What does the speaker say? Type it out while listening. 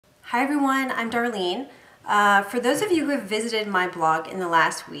Hi everyone, I'm Darlene. For those of you who have visited my blog in the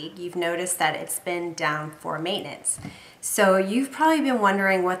last week, you've noticed that it's been down for maintenance. So you've probably been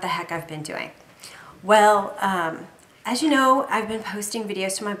wondering what the heck I've been doing. Well, as you know, I've been posting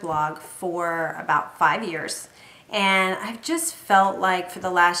videos to my blog for about 5 years, and I've just felt like for the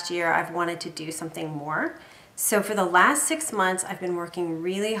last year I've wanted to do something more. So for the last 6 months, I've been working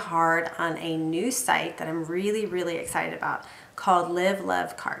really hard on a new site that I'm really excited about called Live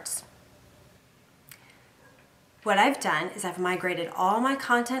Love Cards. What I've done is I've migrated all my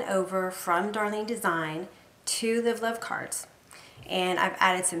content over from Darlene Design to Live Love Cards. And I've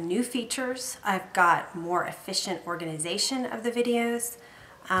added some new features. I've got more efficient organization of the videos.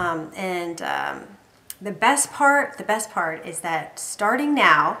 The best part is that starting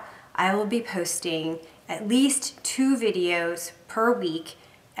now, I will be posting at least 2 videos per week,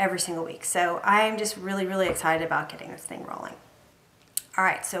 every single week. So I am just really excited about getting this thing rolling. All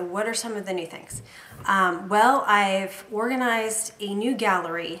right, so what are some of the new things? Well, I've organized a new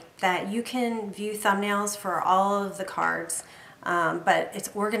gallery that you can view thumbnails for all of the cards, but it's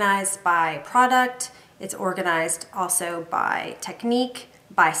organized by product, it's organized also by technique,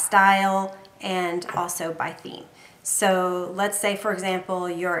 by style, and also by theme. So let's say, for example,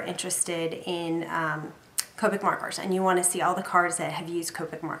 you're interested in Copic markers and you want to see all the cards that have used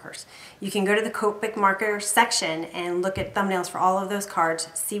Copic markers. You can go to the Copic marker section and look at thumbnails for all of those cards,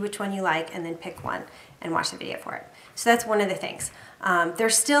 see which one you like, and then pick one and watch the video for it. So that's one of the things.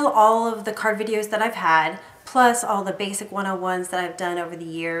 There's still all of the card videos that I've had, plus all the basic 101s that I've done over the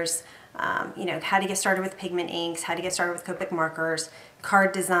years. You know, how to get started with pigment inks, how to get started with Copic markers,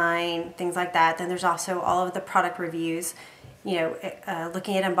 card design, things like that. Then there's also all of the product reviews, you know,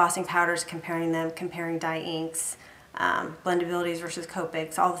 looking at embossing powders, comparing them, comparing dye inks, blendabilities versus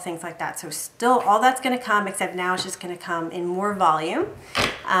Copics, all the things like that. So still all that's going to come, except now it's just going to come in more volume.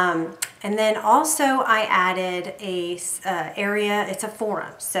 And then also I added a area, it's a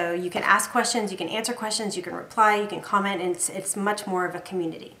forum. So you can ask questions, you can answer questions, you can reply, you can comment, and it's much more of a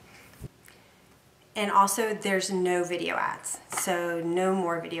community. And also there's no video ads. So no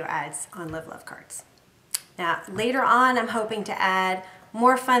more video ads on Live Love Cards. Now, later on, I'm hoping to add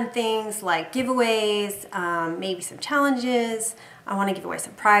more fun things like giveaways, maybe some challenges. I want to give away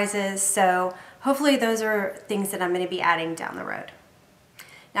some prizes. So hopefully those are things that I'm going to be adding down the road.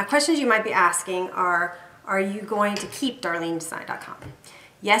 Now, questions you might be asking are you going to keep darlenedesign.com?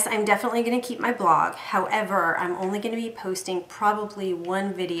 Yes, I'm definitely going to keep my blog. However, I'm only going to be posting probably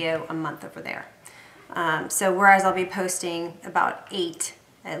 1 video a month over there. So whereas I'll be posting about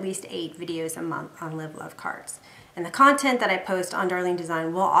at least 8 videos a month on Live Love Cards. And the content that I post on Darlene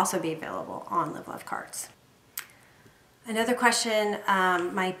Design will also be available on Live Love Cards. Another question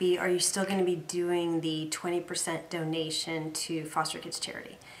might be, are you still going to be doing the 20% donation to Foster Kids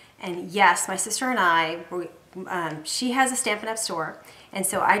Charity? And yes, my sister and I, she has a Stampin' Up! Store, and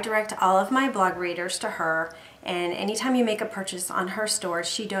so I direct all of my blog readers to her, and anytime you make a purchase on her store,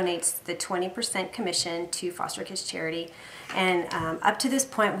 she donates the 20% commission to Foster Kids Charity. And up to this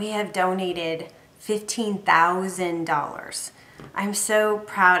point, we have donated $15,000. I'm so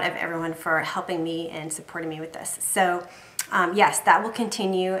proud of everyone for helping me and supporting me with this. So yes, that will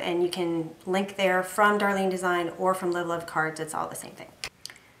continue, and you can link there from Darlene Design or from Live Love Cards. It's all the same thing.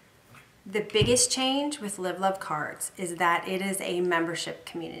 The biggest change with Live Love Cards is that it is a membership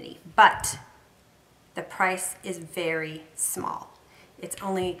community, but the price is very small. It's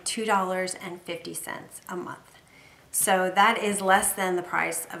only $2.50 a month. So that is less than the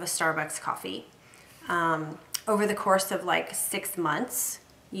price of a Starbucks coffee. Over the course of like 6 months,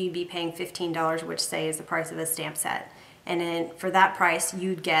 you'd be paying $15, which say is the price of a stamp set. And then for that price,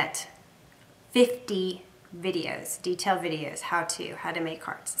 you'd get 50 videos, detailed videos, how to make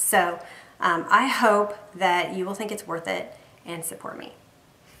cards. So I hope that you will think it's worth it and support me.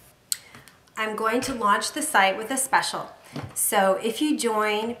 I'm going to launch the site with a special. So if you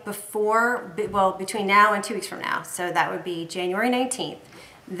join between now and 2 weeks from now, so that would be January 19th,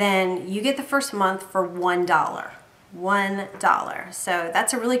 then you get the first month for $1. $1. So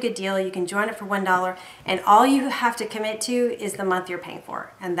that's a really good deal. You can join it for $1, and all you have to commit to is the month you're paying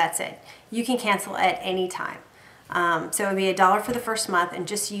for, and that's it. You can cancel at any time. So it would be $1 for the first month, and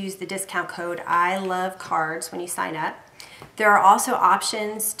just use the discount code ILOVECARDS when you sign up. There are also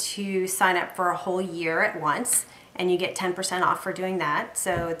options to sign up for a whole year at once, and you get 10% off for doing that.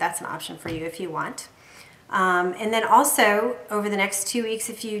 So that's an option for you if you want. And then also, over the next 2 weeks,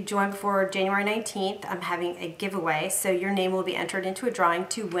 if you join before January 19th, I'm having a giveaway. So your name will be entered into a drawing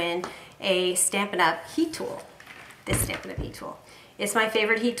to win a Stampin' Up! Heat tool. This Stampin' Up! Heat tool. It's my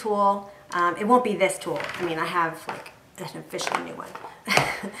favorite heat tool. It won't be this tool. I mean, I have like an official new one.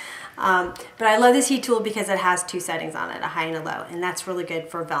 But I love this heat tool because it has two settings on it, a high and a low, and that's really good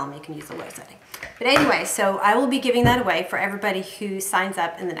for vellum. You can use the low setting. But anyway, so I will be giving that away for everybody who signs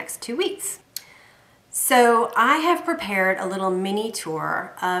up in the next 2 weeks. So I have prepared a little mini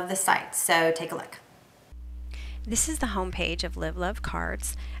tour of the site, so take a look. This is the home page of Live Love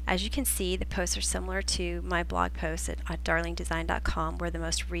Cards. As you can see, the posts are similar to my blog posts at darlenedesign.com, where the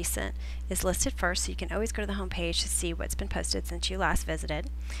most recent is listed first, so you can always go to the home page to see what's been posted since you last visited.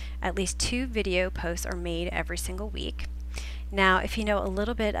 At least 2 video posts are made every single week. Now, if you know a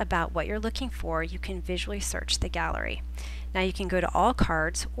little bit about what you're looking for, you can visually search the gallery. Now you can go to all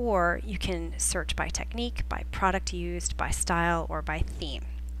cards, or you can search by technique, by product used, by style, or by theme.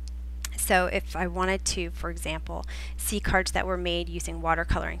 So if I wanted to, for example, see cards that were made using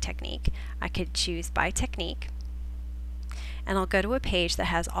watercoloring technique, I could choose by technique, and I'll go to a page that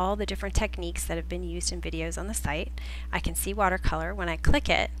has all the different techniques that have been used in videos on the site. I can see watercolor. When I click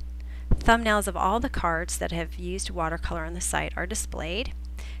it, thumbnails of all the cards that have used watercolor on the site are displayed.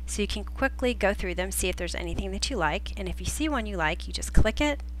 So you can quickly go through them, see if there's anything that you like, and if you see one you like, you just click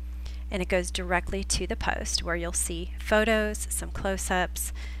it, and it goes directly to the post where you'll see photos, some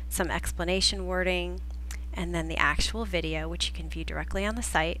close-ups, some explanation wording, and then the actual video, which you can view directly on the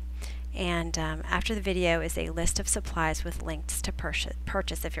site. And after the video is a list of supplies with links to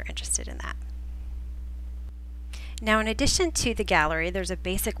purchase if you're interested in that. Now, in addition to the gallery, there's a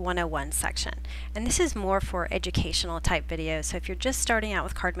Basic 101 section, and this is more for educational type videos. So if you're just starting out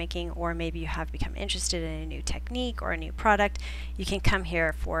with card making, or maybe you have become interested in a new technique or a new product, you can come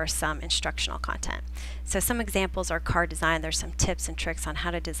here for some instructional content. So some examples are card design. There's some tips and tricks on how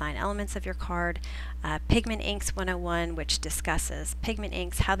to design elements of your card. Pigment Inks 101, which discusses pigment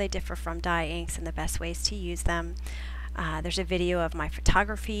inks, how they differ from dye inks, and the best ways to use them. There's a video of my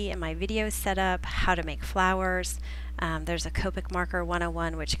photography and my video setup, how to make flowers. There's a Copic Marker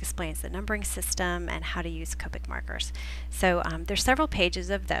 101, which explains the numbering system and how to use Copic markers. So there's several pages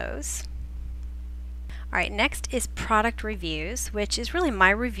of those. Alright, next is product reviews, which is really my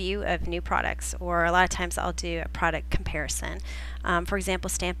review of new products, or a lot of times I'll do a product comparison. For example,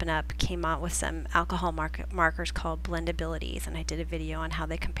 Stampin' Up! Came out with some alcohol markers called Blendabilities, and I did a video on how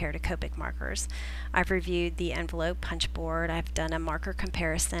they compare to Copic markers. I've reviewed the envelope punch board. I've done a marker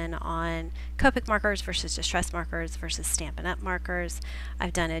comparison on Copic markers versus Distress markers versus Stampin' Up! Markers.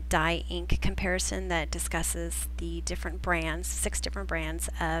 I've done a dye ink comparison that discusses the different brands, 6 different brands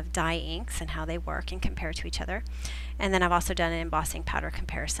of dye inks and how they work and compare to each other. And then I've also done an embossing powder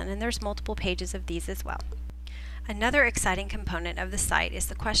comparison, and there's multiple pages of these as well. Another exciting component of the site is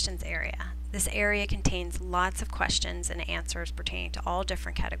the questions area. This area contains lots of questions and answers pertaining to all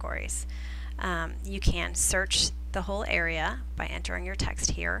different categories. You can search the whole area by entering your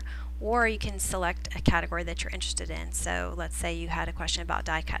text here, or you can select a category that you're interested in. So let's say you had a question about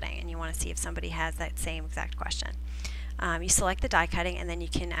die cutting and you want to see if somebody has that same exact question. You select the die cutting, and then you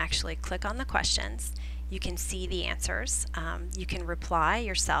can actually click on the questions. You can see the answers. You can reply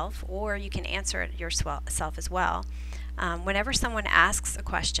yourself, or you can answer it yourself as well. Whenever someone asks a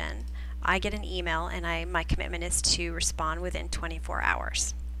question, I get an email, and my commitment is to respond within 24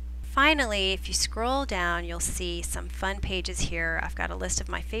 hours. Finally, if you scroll down, you'll see some fun pages here. I've got a list of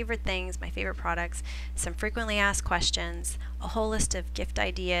my favorite things, my favorite products, some frequently asked questions, a whole list of gift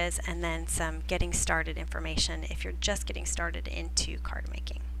ideas, and then some getting started information if you're just getting started into card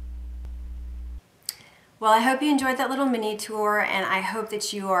making. Well, I hope you enjoyed that little mini tour, and I hope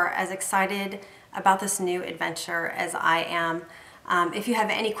that you are as excited about this new adventure as I am. If you have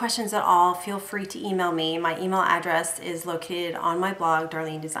any questions at all, feel free to email me. My email address is located on my blog,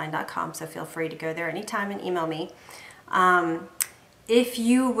 darlenedesign.com, so feel free to go there anytime and email me. If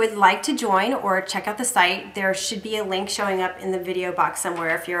you would like to join or check out the site, there should be a link showing up in the video box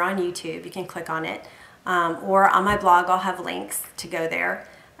somewhere. If you're on YouTube, you can click on it. Or on my blog, I'll have links to go there.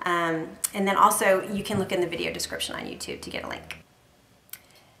 And then also, you can look in the video description on YouTube to get a link.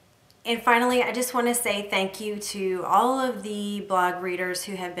 And finally, I just want to say thank you to all of the blog readers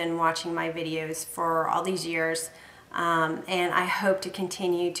who have been watching my videos for all these years. And I hope to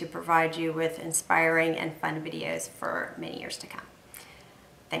continue to provide you with inspiring and fun videos for many years to come.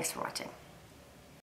 Thanks for watching.